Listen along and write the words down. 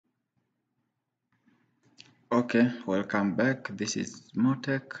Okay, welcome back. This is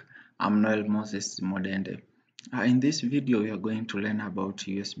Motech. I'm Noel Moses Modende. In this video, we are going to learn about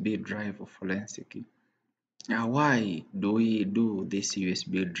USB drive forensic. Why do we do this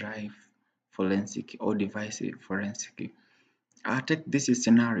USB drive forensic or device forensic? Take this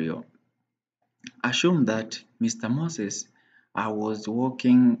scenario. Assume that Mr. Moses was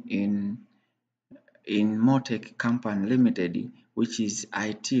working in Motech Company Limited, which is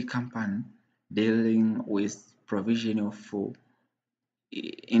IT company dealing with provision of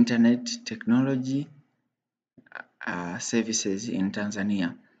internet technology services in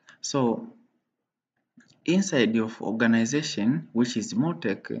Tanzania. So inside of organization, which is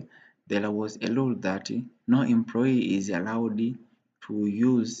Motec, there was a rule that no employee is allowed to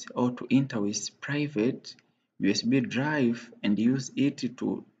use or to enter with private USB drive and use it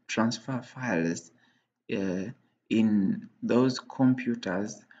to transfer files uh, in those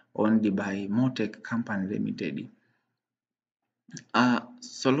computers owned by Motec Company Limited.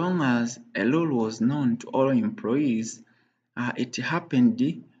 So long as a rule was known to all employees, it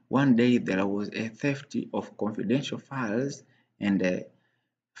happened one day there was a theft of confidential files and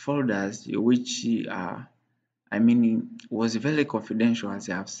folders, which was very confidential, as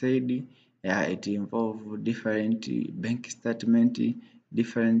I have said. It involved different bank statement,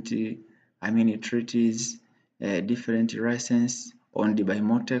 different treaties, different license owned by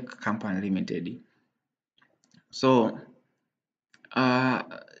Motec Company Limited. So uh,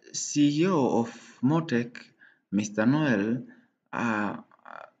 CEO of Motec, Mr. Noel, uh,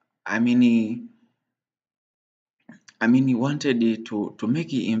 I mean, he, he wanted to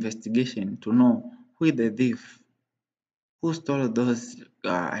make an investigation to know who is the thief, who stole those,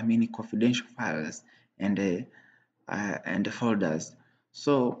 confidential files and the folders.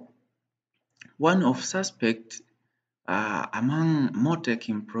 So one of suspect among Motec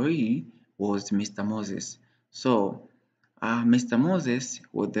employee was Mr. Moses. So Mr. Moses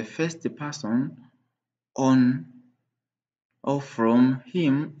was the first person on or from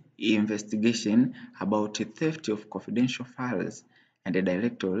him investigation about the theft of confidential files and the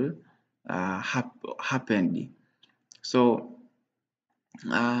directory happened. So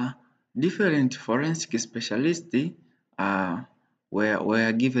different forensic specialists uh,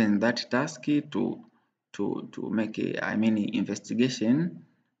 were given that task to make a investigation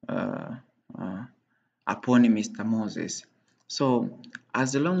uh, uh, upon Mr. Moses. So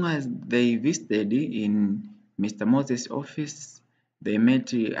as long as they visited in Mr. Moses' office, they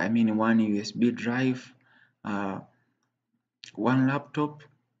met one USB drive, uh, one laptop.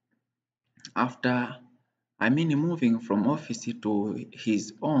 After moving from office to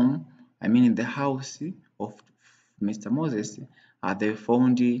his home, in the house of Mr. Moses, they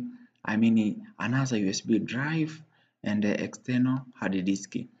found another USB drive and the external hard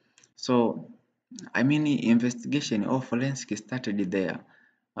disk. So investigation or forensic started there.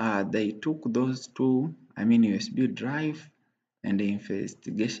 They took those two, USB drive, and the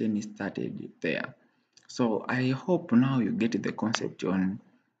investigation started there. So I hope now you get the concept on,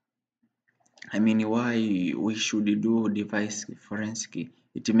 why we should do device forensic.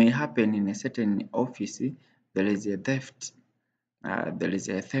 It may happen in a certain office, there is a theft,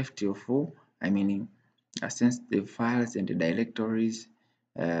 of, sensitive files and directories.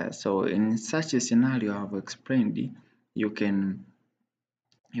 So in such a scenario I've explained, you can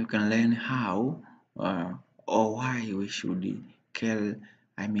learn how or why we should kill,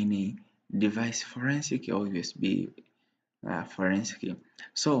 device forensic or USB forensic.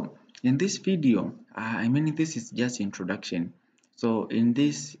 So in this video, this is just introduction. So in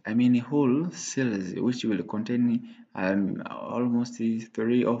this, whole series, which will contain almost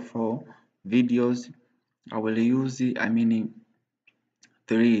 3 or 4 videos, I will use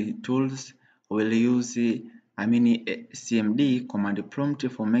three tools. We'll use CMD command prompt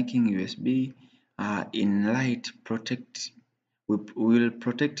for making USB in light protect. We will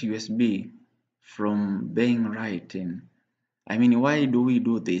protect USB from being written. Why do we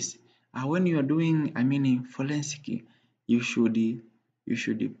do this? When you are doing, forensic, you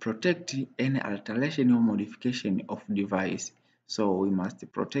should protect any alteration or modification of device. So we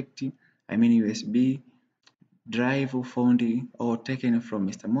must protect, USB drive found or taken from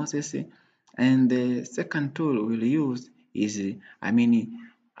Mr. Moses. And the second tool we'll use is,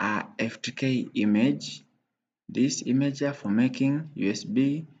 FTK image. This imager for making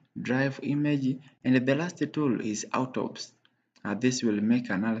USB drive image, and the last tool is Autops. This will make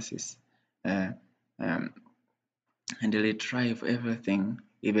analysis uh, um, and retrieve everything,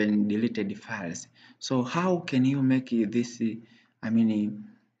 even deleted files. So how can you make this?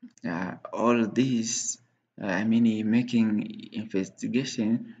 All these, making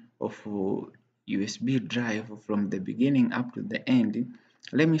investigation of USB drive from the beginning up to the end,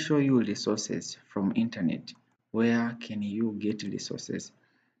 let me show you resources from internet. Where can you get resources?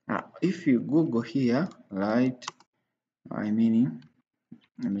 If you Google here, right,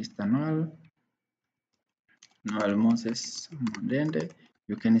 Mr. Noel Moses Mondende,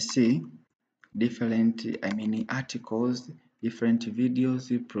 you can see different articles, different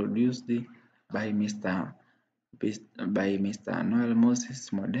videos produced by Mr. Noel Moses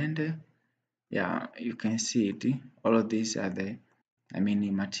Mondende. Yeah, you can see it. All of these are the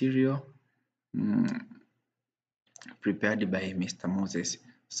material prepared by Mr. Moses.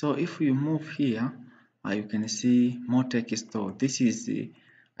 So if we move here, you can see Motec store. This is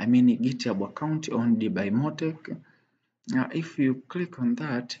GitHub account owned by Motec. Now if you click on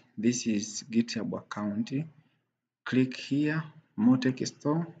that, this is GitHub account. Click here, Motec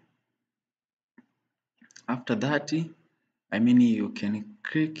store. After that, you can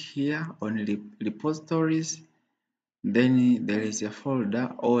click here on repositories. Then there is a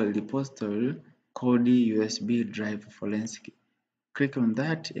folder or a repository called USB drive forensic. Click on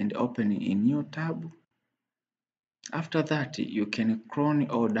that and open a new tab. After that, you can clone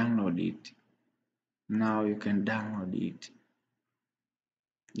or download it. Now you can download it.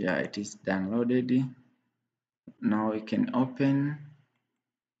 Yeah, it is downloaded. Now you can open,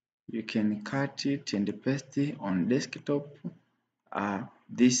 you can cut it and paste it on desktop.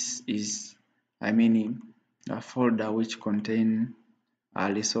 This is a folder which contain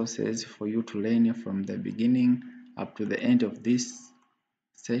resources for you to learn from the beginning up to the end of this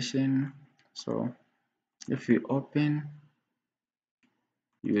session. So if you open,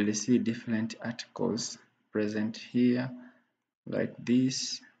 you will see different articles present here like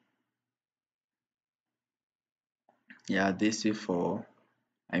this. Yeah, this is for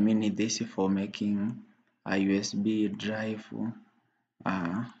making a USB drive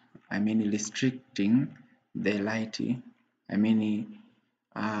restricting the light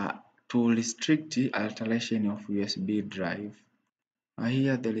to restrict alteration of USB drive.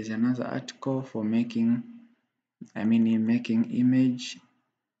 Here there is another article for making making image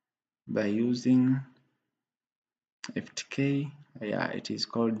by using FTK. Yeah, it is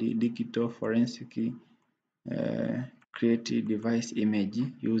called the digital forensic create device image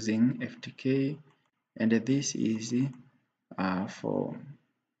using FTK, and this is for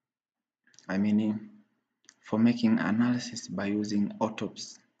for making analysis by using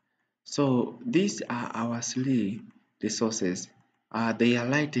Autospy. So these are our 3 resources. They are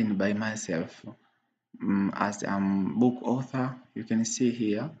lightened by myself as book author. You can see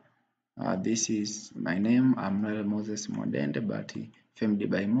here. This is my name. I'm Noel Moses Mondende, but famed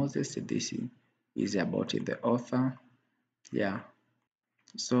by Moses. This is about the author. Yeah.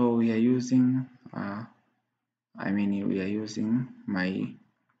 So we are using we are using my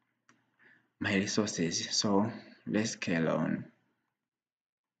resources. So let's scale on.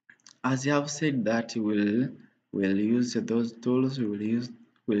 As I have said that we'll use those tools. We'll use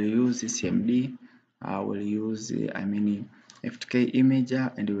CMD. We'll use FTK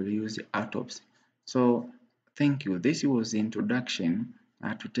Imager, and we'll use Autospy. So thank you. This was the introduction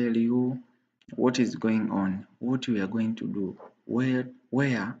to tell you what is going on, what we are going to do, where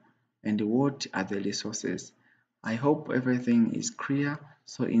and what are the resources. I hope everything is clear.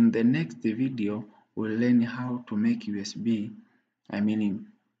 So in the next video, we'll learn how to make USB.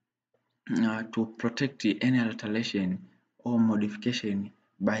 To protect any alteration or modification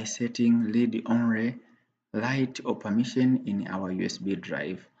by setting read-only write or permission in our USB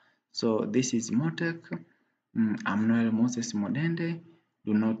drive. So this is Motec. I'm Noel Moses Mondende.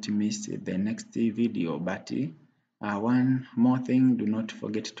 Do not miss the next video. But one more thing, do not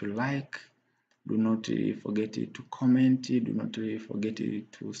forget to like, do not forget to comment, do not forget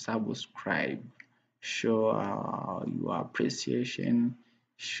to subscribe. Show your appreciation,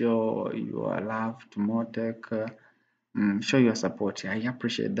 show your love to Motec, show your support. I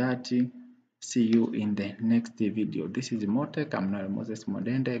appreciate that. See you in the next video. This is Motec. I'm Noel Moses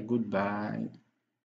Mondende. Goodbye.